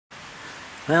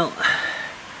Well,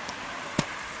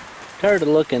 tired of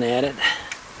looking at it,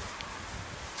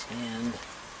 and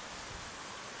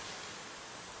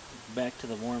back to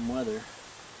the warm weather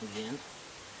again.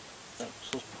 Thought it was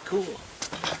supposed to be cool.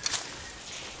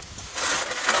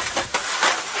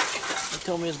 They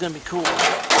told me it was going to be cool.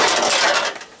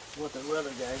 That's what the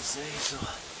weather guys say, so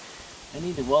I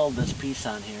need to weld this piece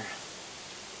on here.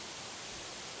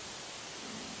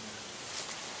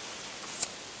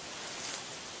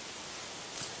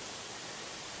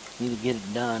 Need to get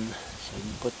it done so I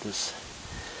can put this,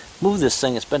 move this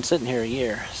thing. It's been sitting here a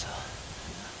year, so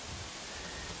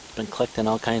it's been collecting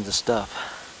all kinds of stuff.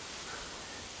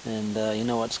 And you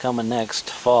know what's coming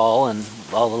next, fall and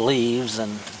all the leaves,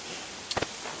 and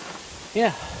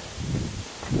yeah.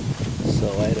 So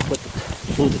I had to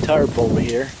move the tarp over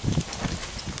here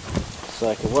so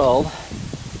I could weld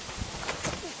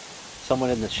somewhat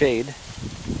in the shade.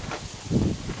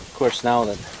 Of course, now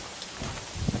that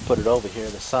put it over here,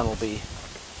 the sun will be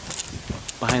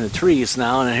behind the trees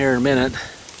now, and here in a minute.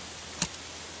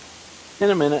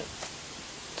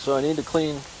 So I need to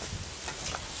clean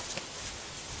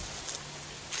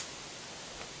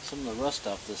some of the rust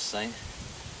off this thing.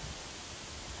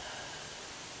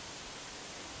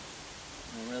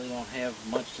 I really don't have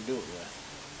much to do it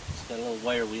with. It's got a little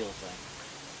wire wheel thing.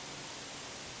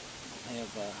 I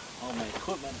have all my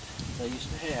equipment that I used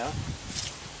to have.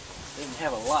 Didn't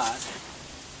have a lot.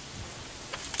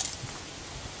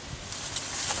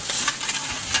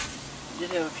 Did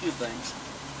have a few things.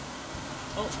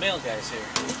 Oh, mail guy's here.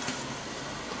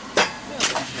 Mail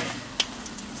guy's here.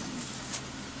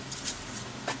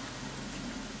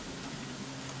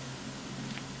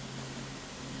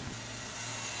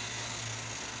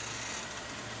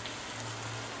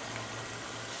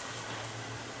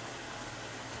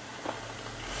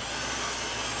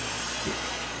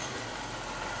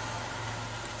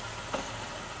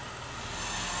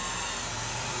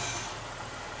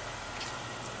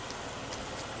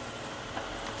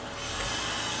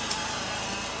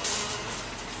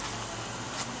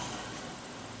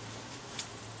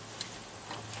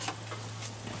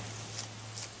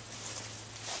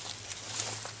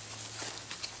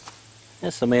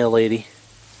 That's the mail lady.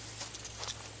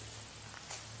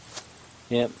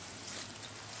 Yep.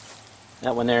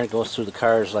 That one there goes through the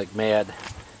cars like mad.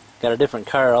 Got a different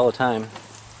car all the time.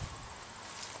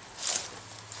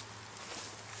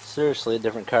 Seriously, a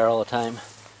different car all the time.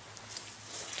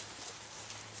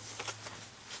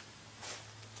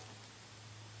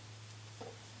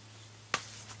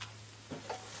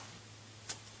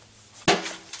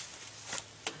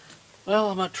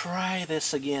 Well, I'm going to try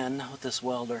this again with this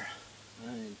welder.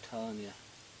 I'm telling you,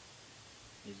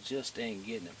 it just ain't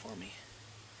getting it for me.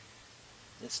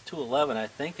 This 211, I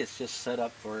think it's just set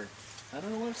up for, I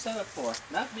don't know what it's set up for.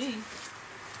 Not me.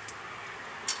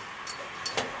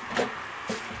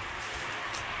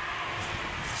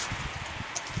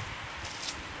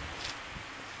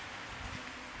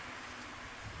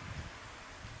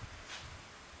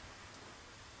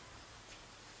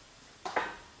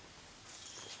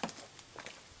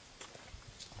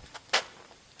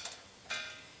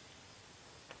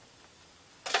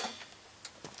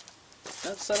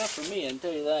 Not set up for me, I can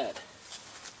tell you that.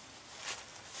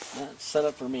 Not set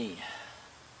up for me.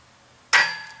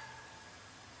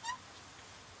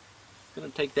 Gonna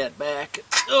take that back.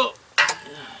 Oh!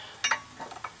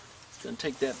 Gonna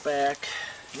take that back.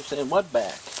 You're saying what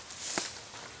back?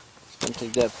 Gonna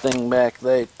take that thing back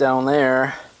down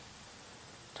there.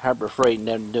 Harbor Freight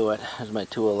didn't do it. There's my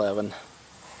 211.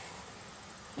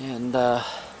 And now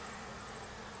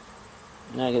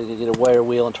I gotta get a wire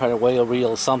wheel and try to wire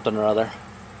wheel something or other.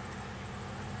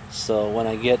 So when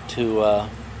I get to, when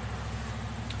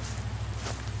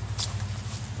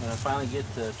I finally get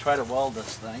to try to weld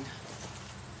this thing,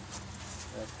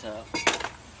 that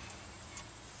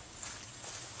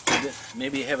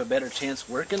maybe have a better chance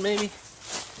working, maybe?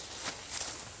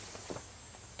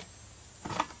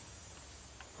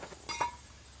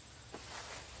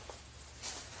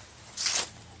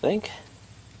 Think?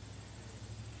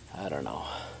 I don't know.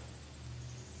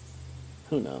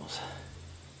 Who knows?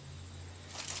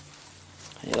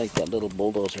 I like that little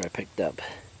bulldozer I picked up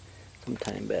some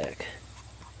time back.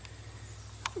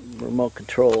 Remote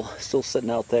control, still sitting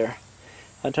out there.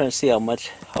 I'm trying to see how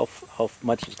much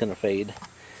it's gonna fade.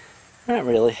 Not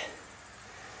really.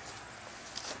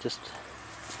 Just,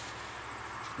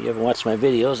 if you haven't watched my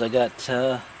videos, I got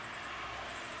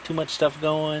too much stuff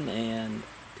going and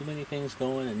too many things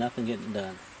going and nothing getting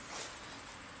done.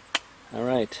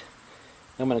 Alright,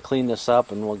 I'm going to clean this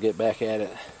up and we'll get back at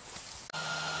it.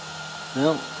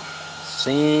 Well,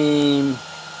 same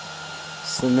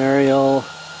scenario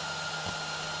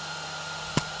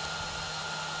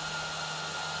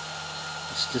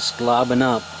just globbing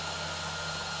up.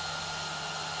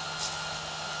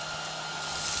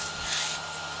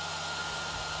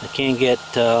 I can't get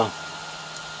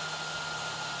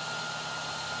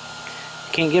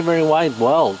very wide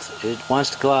welds. It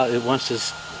wants to go out. It wants to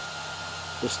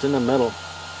just in the middle.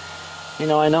 You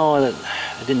know, I know that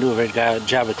I didn't do a very good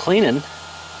job of cleaning.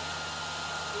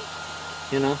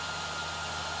 You know,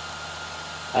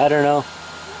 I don't know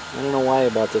why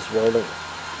about this welder.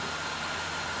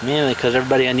 Mainly because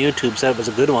everybody on YouTube said it was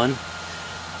a good one,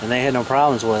 and they had no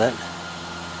problems with it.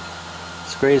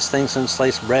 It's the greatest thing since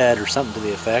sliced bread, or something to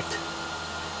the effect.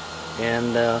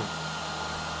 And I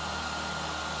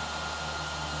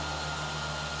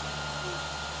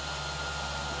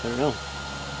don't know.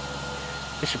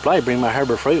 I should probably bring my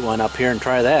Harbor Freight one up here and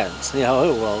try that and see how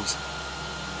it welds.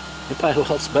 It probably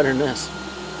welds better than this.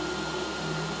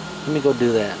 Let me go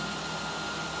do that.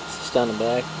 It's just on the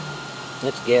back.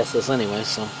 That's gasless anyway,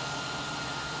 so.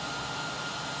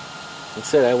 Like I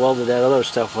said, I welded that other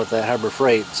stuff with that Harbor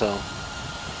Freight, so.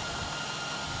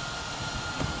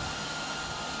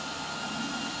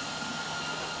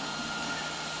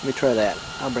 Let me try that.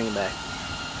 I'll bring it back.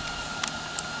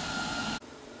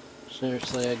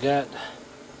 Seriously, I got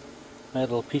my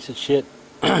little piece of shit,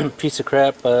 piece of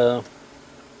crap,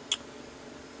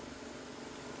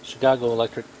 Chicago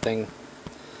electric thing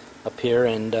up here,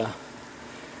 and of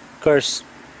course,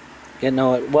 you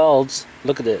know, it welds.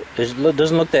 Look at it. It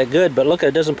doesn't look that good, but look,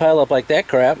 it doesn't pile up like that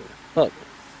crap. Look.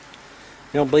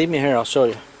 You don't believe me? Here, I'll show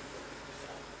you.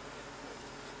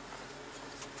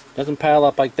 Doesn't pile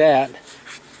up like that.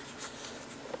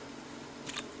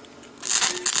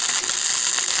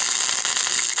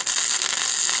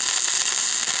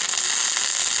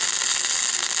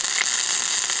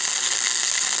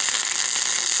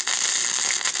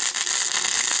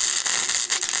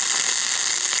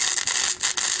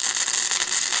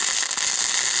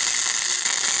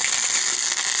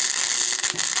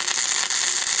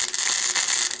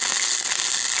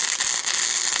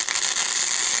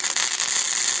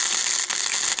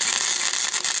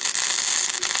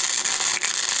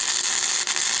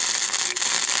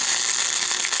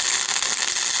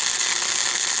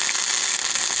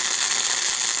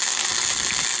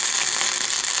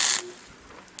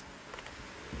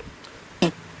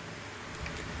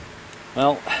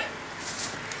 Well,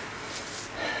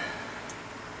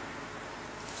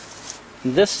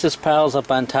 this just piles up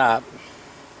on top.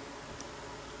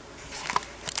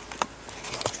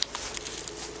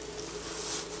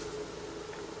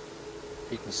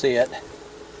 You can see it.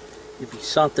 If you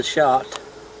sunk the shot,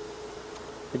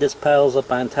 it just piles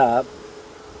up on top.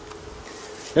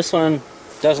 This one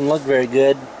doesn't look very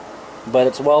good, but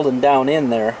it's welding down in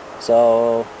there,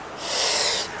 so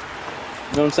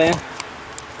you know what I'm saying?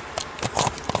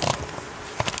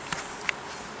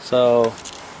 So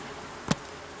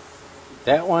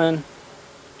that one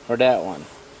or that one.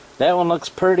 That one looks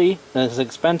pretty and it's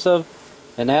expensive,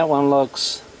 and that one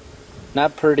looks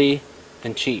not pretty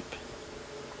and cheap.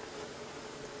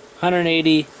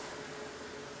 180,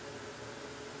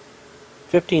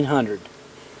 1500.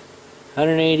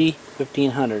 180,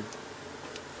 1500.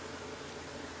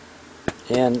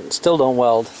 And still don't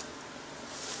weld.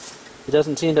 It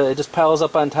doesn't seem to, it just piles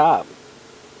up on top.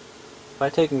 If I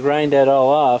take and grind that all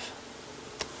off,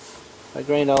 if I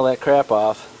grind all that crap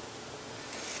off,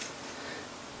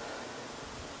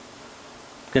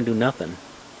 it's gonna do nothing.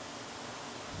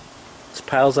 It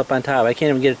piles up on top. I can't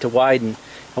even get it to widen.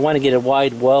 I want to get a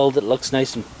wide weld that looks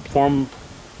nice and form,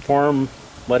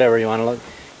 whatever you want to look,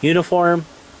 uniform,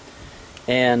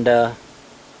 and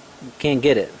can't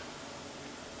get it.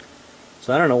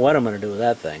 So I don't know what I'm going to do with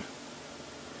that thing.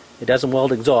 It doesn't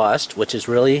weld exhaust, which is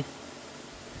really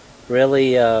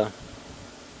light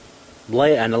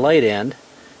on the light end,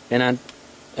 and on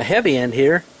a heavy end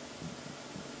here,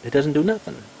 it doesn't do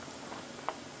nothing.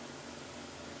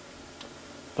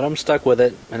 But I'm stuck with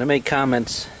it, and I make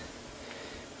comments.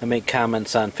 I make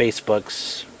comments on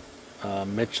Facebook's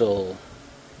Mitchell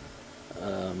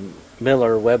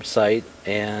Miller website,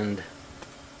 and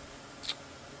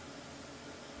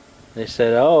they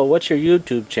said, "Oh, what's your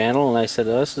YouTube channel?" And I said,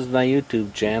 "Oh, this is my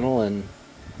YouTube channel." And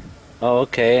oh,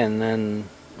 okay. And then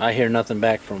I hear nothing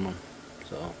back from them.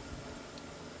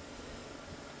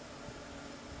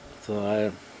 So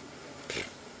I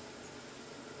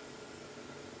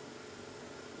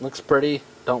looks pretty,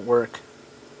 don't work.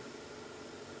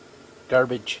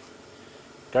 Garbage.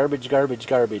 Garbage, garbage,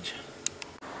 garbage.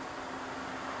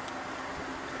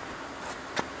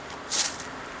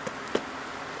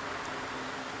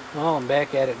 Well, I'm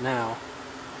back at it now.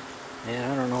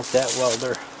 And I don't know if that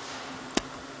welder,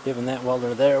 given that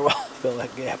welder there, will fill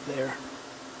that gap there.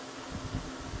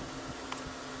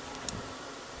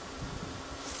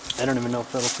 I don't even know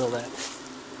if that'll fill that.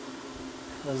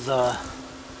 Because,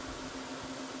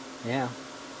 yeah.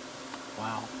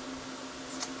 Wow.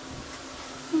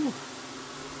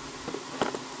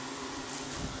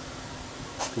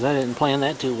 Because I didn't plan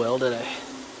that too well, did I?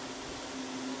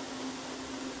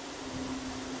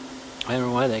 I don't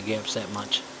know why that gap's that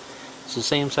much. It's the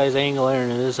same size angle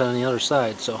iron it is on the other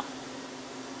side, so.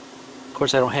 Of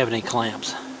course I don't have any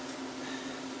clamps.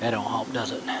 That don't help,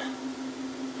 does it?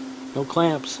 No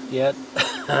clamps yet.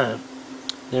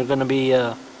 They're gonna be,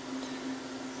 I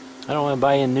don't want to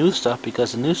buy in new stuff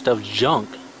because the new stuff's junk.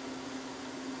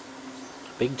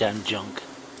 Big time junk.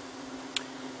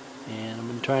 And I've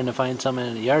been trying to find some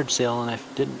at a yard sale and I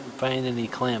didn't find any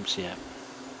clamps yet.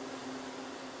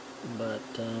 But,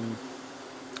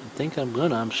 I think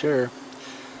I'm sure.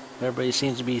 Everybody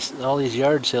seems to be, all these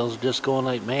yard sales are just going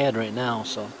like mad right now,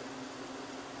 so.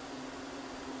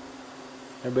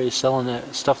 Everybody's selling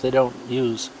that stuff they don't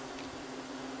use.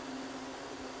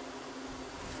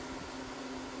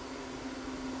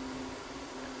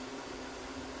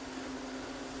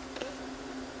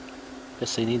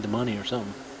 Guess they need the money or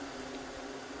something.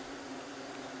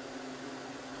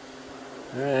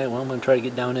 Alright, well I'm going to try to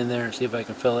get down in there and see if I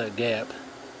can fill that gap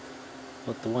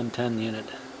with the 110 unit.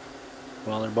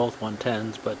 Well, they're both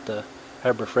 110s, but the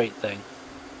Harbor Freight thing.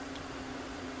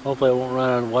 Hopefully I won't run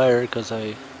out of wire because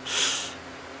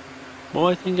well,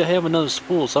 I think I have another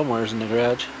spool somewhere in the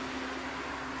garage.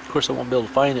 Of course I won't be able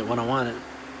to find it when I want it.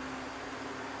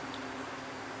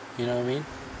 You know what I mean?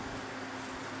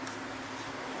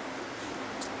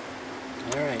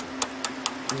 Alright.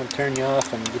 I'm going to turn you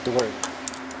off and get to work.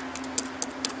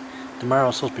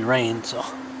 Tomorrow's supposed to be rain, so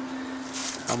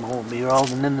I'm going to be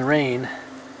rolling in the rain.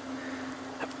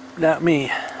 Not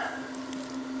me.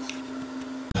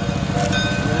 Hey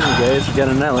guys, we got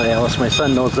another Alice. My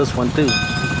son knows this one too.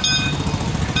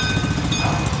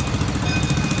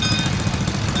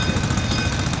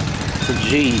 It's a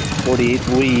G, 48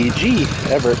 WEG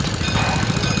Everett.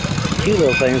 Cute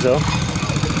little things though.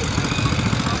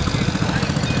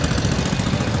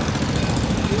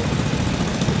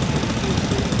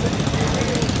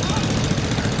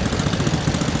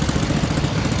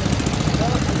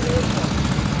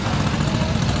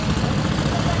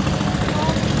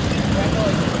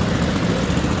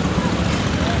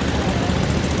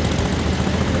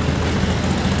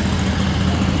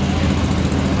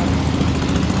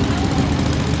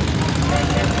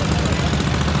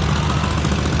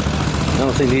 I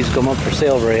don't think these come up for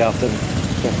sale very often.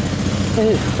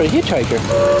 Hey, for a hitchhiker.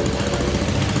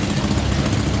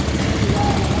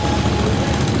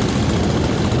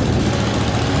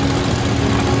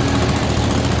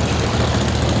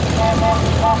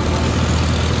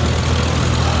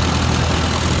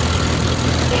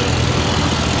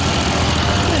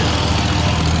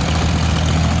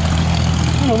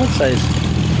 Oh, what size?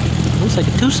 Looks like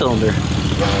a 2-cylinder.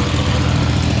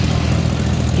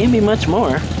 Can't be much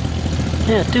more.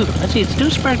 Yeah, 2. I see it's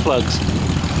 2 spark plugs.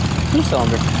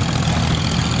 2-cylinder.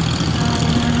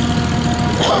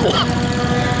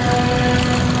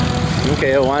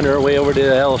 Okay, I'll wander our way over to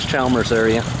the Alice Chalmers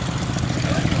area.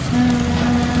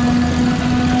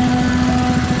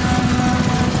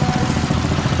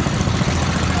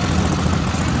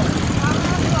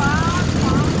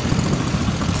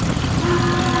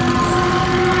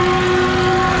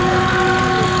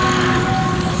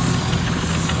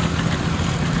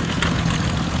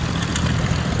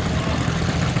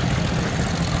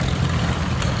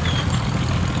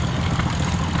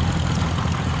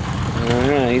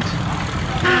 Alright.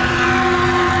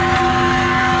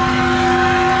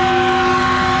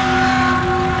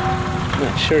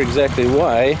 Not sure exactly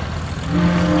why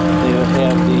they would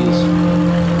have these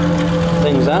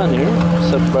things on here,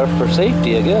 except for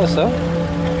safety, I guess, huh?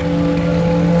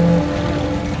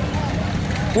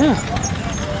 Yeah.